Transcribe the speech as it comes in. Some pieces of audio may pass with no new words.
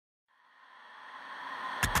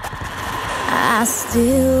I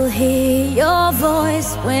still hear your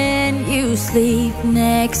voice when you sleep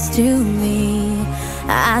next to me.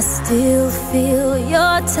 I still feel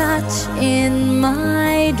your touch in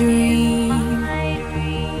my dream.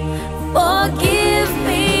 Forgive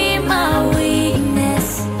me my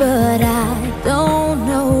weakness, but I don't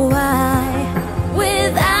know why.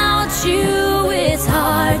 Without you, it's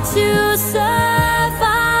hard to survive.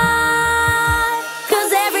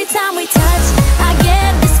 'Cause every time we touch, I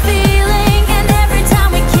get this feeling, and every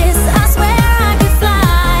time we kiss, I swear I could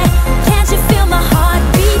fly. Can't you feel my heart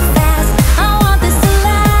beat fast? I want this to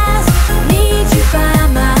last. Need you by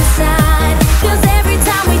my side. 'Cause every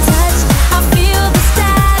time we touch, I feel the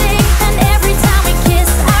static, and every time we kiss,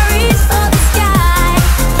 I reach for the sky.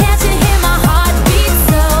 Can't you hear my heart beat?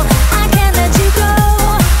 So I can't let you go.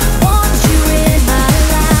 Want you in my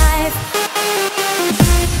life.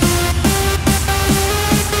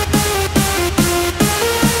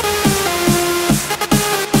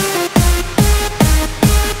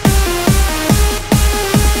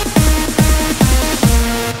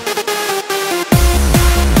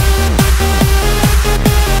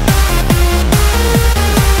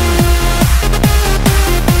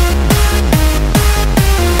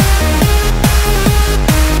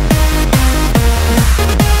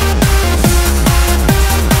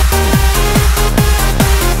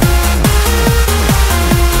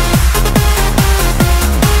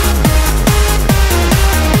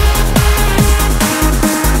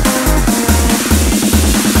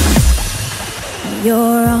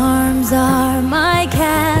 Your arms are my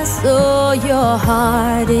castle, your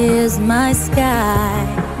heart is my sky.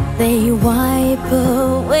 They wipe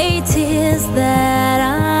away tears that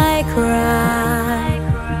I cry.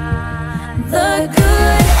 The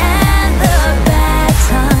good and the bad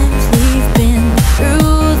times, we've been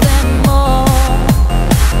through them all.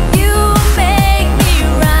 You make me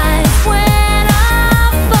rise when I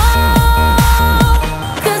fall.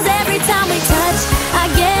 'Cause every time we touch, I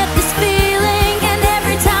get this feeling, and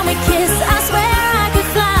every time we kiss, I swear I could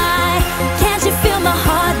fly. Can't you feel my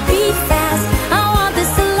heart beat fast? I want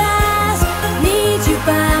this to last. Need you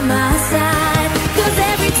by my side. 'Cause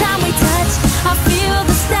every time we touch, I feel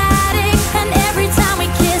the static, and every time we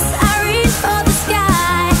kiss,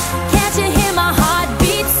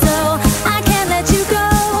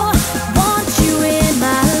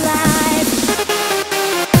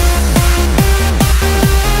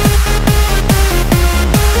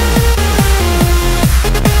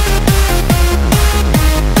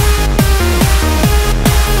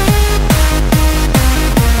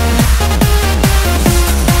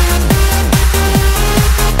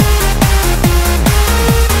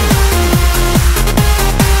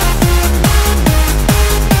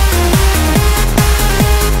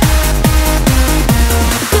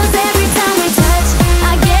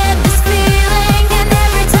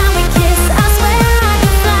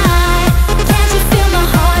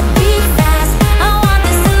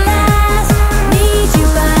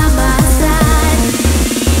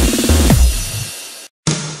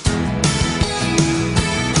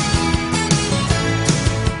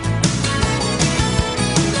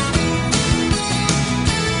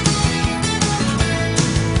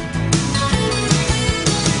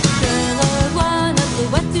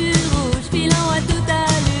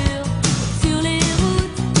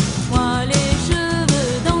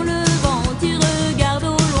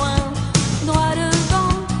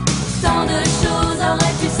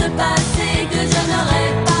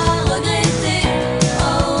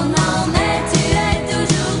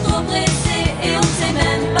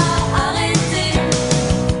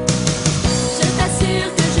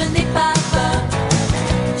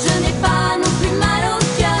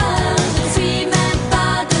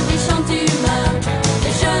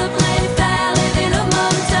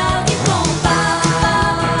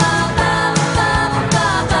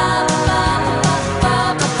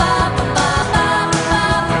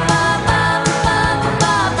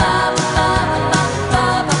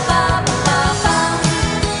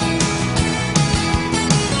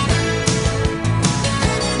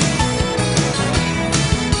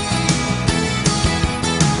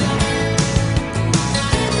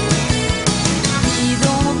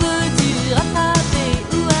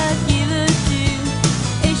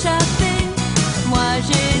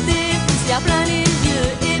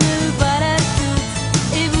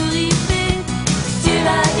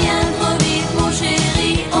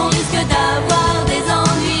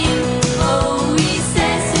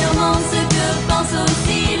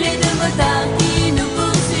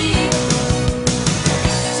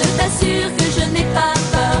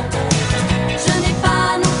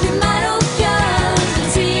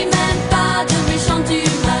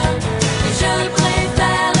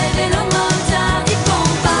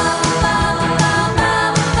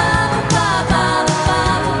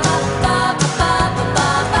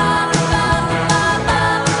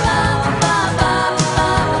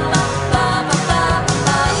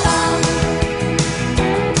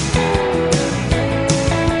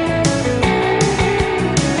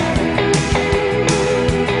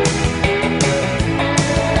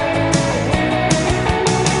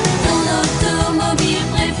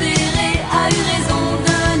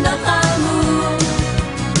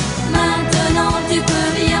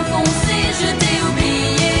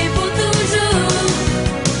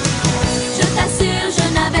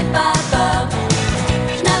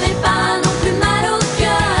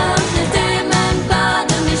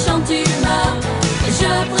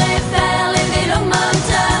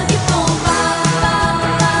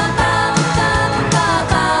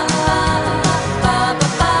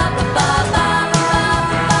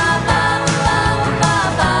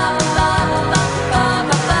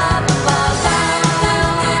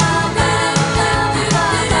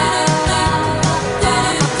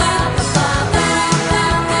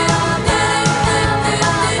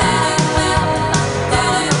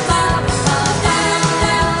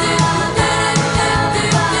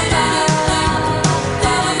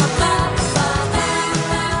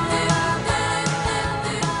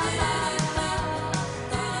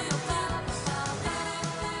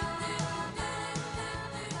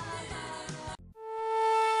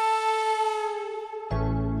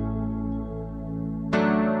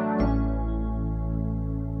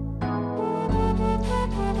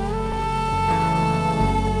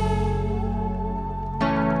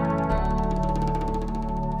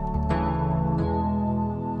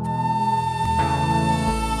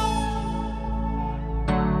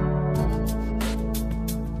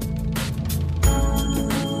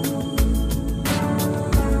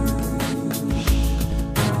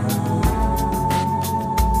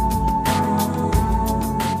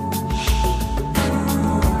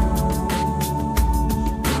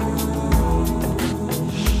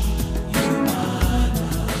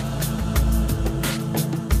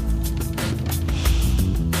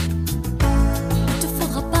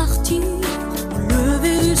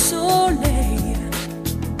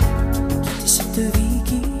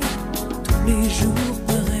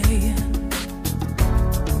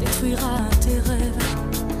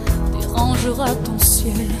 à ton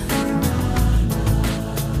ciel.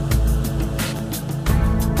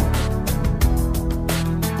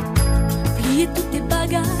 Plier tous tes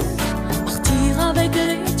bagages, partir avec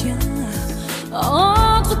les tiens,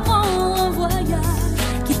 entreprendre un voyage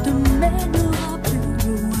qui te mènera plus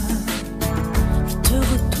loin. Ne te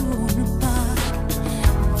retourne pas,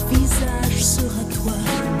 mon visage sera toi.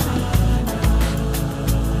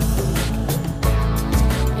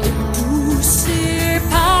 Et poussé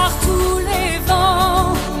par tous les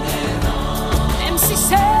vents, même si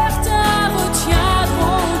certains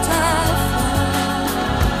retiendront ta fin,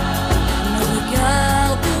 ne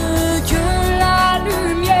regarde que la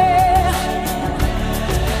lumière,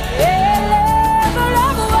 élève la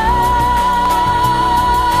voix,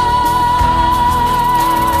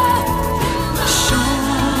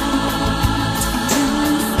 chante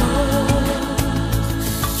plus fort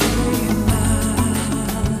et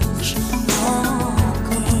marche encore.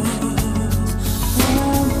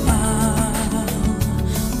 On parle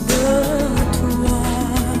de toi.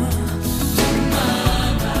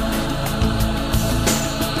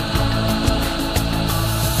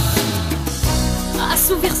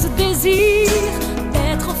 Assouvir ce désir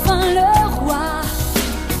d'être enfin le roi,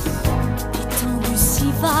 étendu si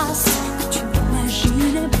vaste que tu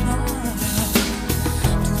n'imaginais pas,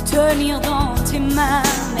 tout tenir dans tes mains,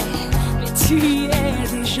 mais tu y es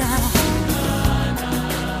déjà.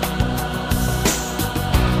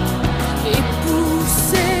 Et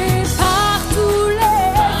pousser